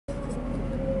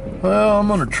Well, I'm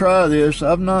gonna try this.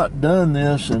 I've not done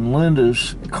this in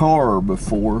Linda's car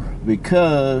before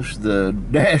because the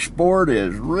dashboard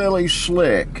is really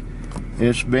slick.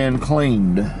 It's been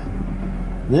cleaned.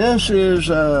 This is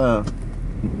the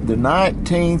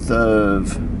 19th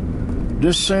of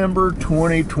December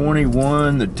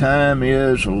 2021. The time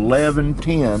is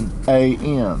 11:10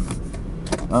 a.m.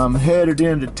 I'm headed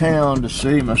into town to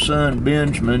see my son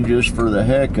Benjamin just for the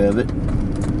heck of it,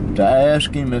 to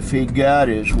ask him if he got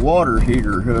his water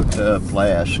heater hooked up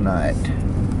last night.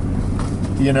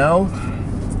 You know,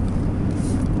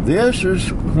 this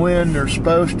is when there's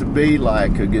supposed to be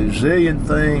like a gazillion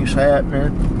things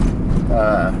happening,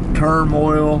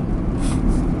 turmoil,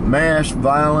 mass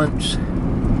violence,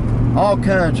 all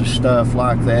kinds of stuff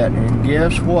like that, and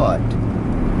guess what?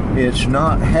 It's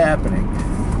not happening.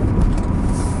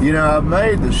 You know, I've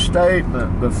made the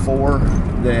statement before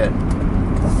that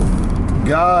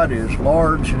God is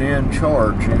large and in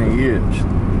charge, and He is.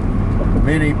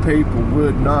 Many people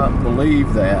would not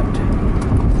believe that.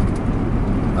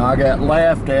 I got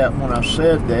laughed at when I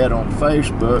said that on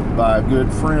Facebook by a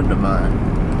good friend of mine.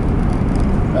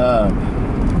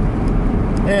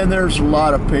 And there's a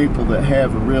lot of people that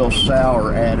have a real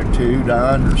sour attitude.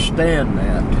 I understand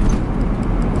that.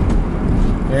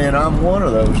 And I'm one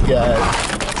of those guys.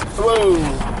 Whoa,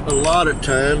 a lot of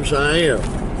times I am.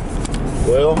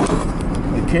 Well,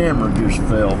 the camera just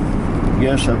fell.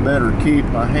 Guess I better keep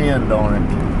my hand on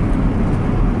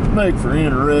it. Make for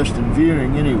interesting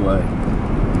viewing anyway.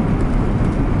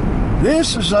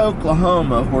 This is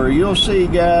Oklahoma, where you'll see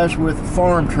guys with a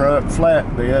farm truck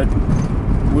flatbed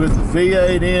with a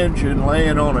V8 engine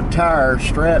laying on a tire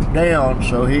strapped down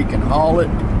so he can haul it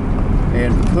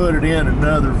and put it in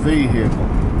another vehicle.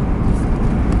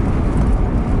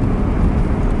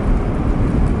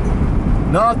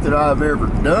 Not that I've ever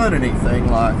done anything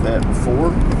like that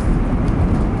before.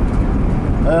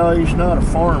 Well, he's not a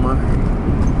farmer,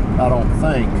 I don't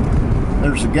think.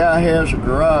 There's a guy who has a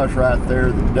garage right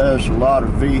there that does a lot of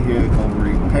vehicle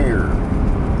repair.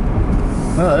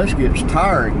 Well, this gets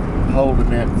tiring holding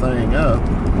that thing up.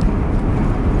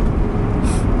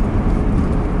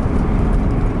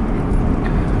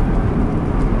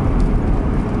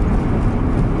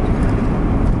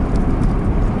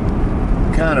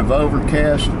 Kind of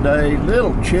overcast today, a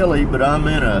little chilly, but I'm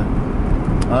in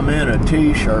a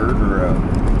t-shirt or a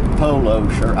polo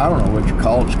shirt. I don't know what you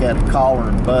call it. It's got a collar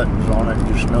and buttons on it,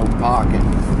 just no pocket.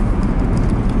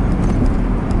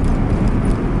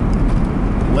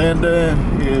 Linda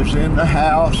is in the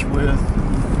house with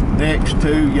next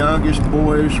two youngest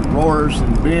boys, Aurora's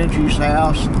and Benji's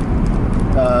house.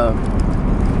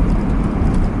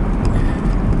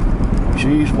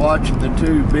 She's watching the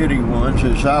two bitty ones.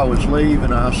 As I was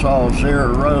leaving, I saw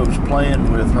Zara Rose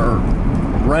playing with her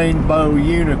rainbow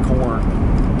unicorn,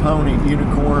 pony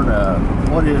unicorn,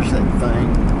 what is that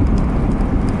thing?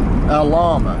 A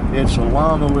llama. It's a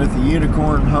llama with a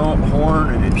unicorn horn,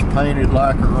 and it's painted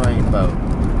like a rainbow.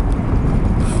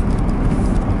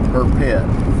 Her pet.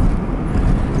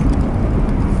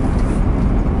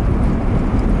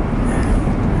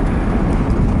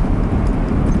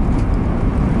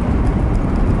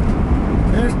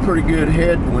 There's pretty good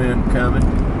headwind coming,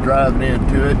 driving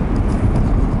into it.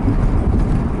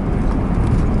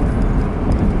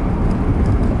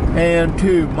 And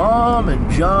to Mom and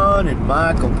John and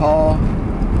Michael Paul,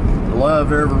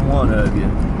 love every one of you.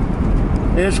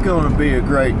 It's going to be a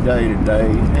great day today,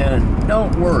 and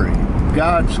don't worry,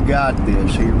 God's got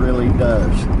this. He really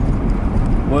does.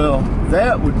 Well,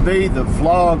 that would be the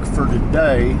vlog for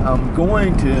today. I'm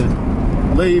going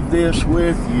to leave this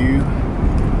with you.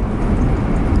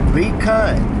 Be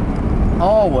kind.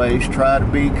 Always try to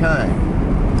be kind.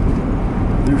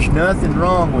 There's nothing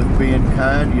wrong with being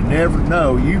kind. You never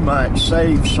know. You might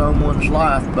save someone's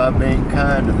life by being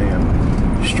kind to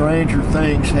them. Stranger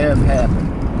things have happened.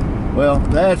 Well,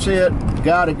 that's it.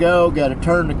 Gotta go. Gotta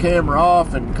turn the camera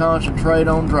off and concentrate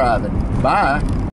on driving. Bye.